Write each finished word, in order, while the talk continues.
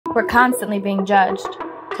We're constantly being judged,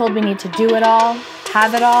 told we need to do it all,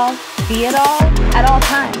 have it all, be it all, at all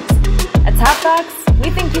times. At Topfoxx, we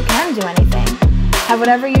think you can do anything. Have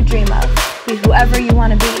whatever you dream of, be whoever you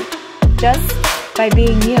want to be, just by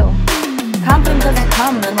being you. Confidence doesn't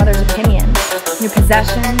come from others' opinions, your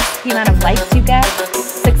possessions, the amount of likes you get.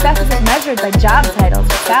 Success isn't measured by job titles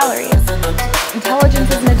or salaries.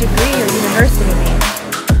 Intelligence isn't a degree or university name.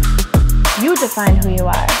 You define who you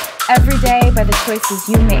are, every day by the choices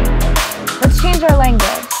you make. Let's change our language,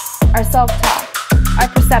 our self-talk, our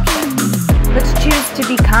perception. Let's choose to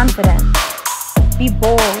be confident, be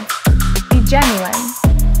bold, be genuine,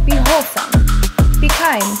 be wholesome, be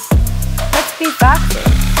kind. Let's be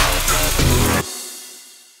foxy.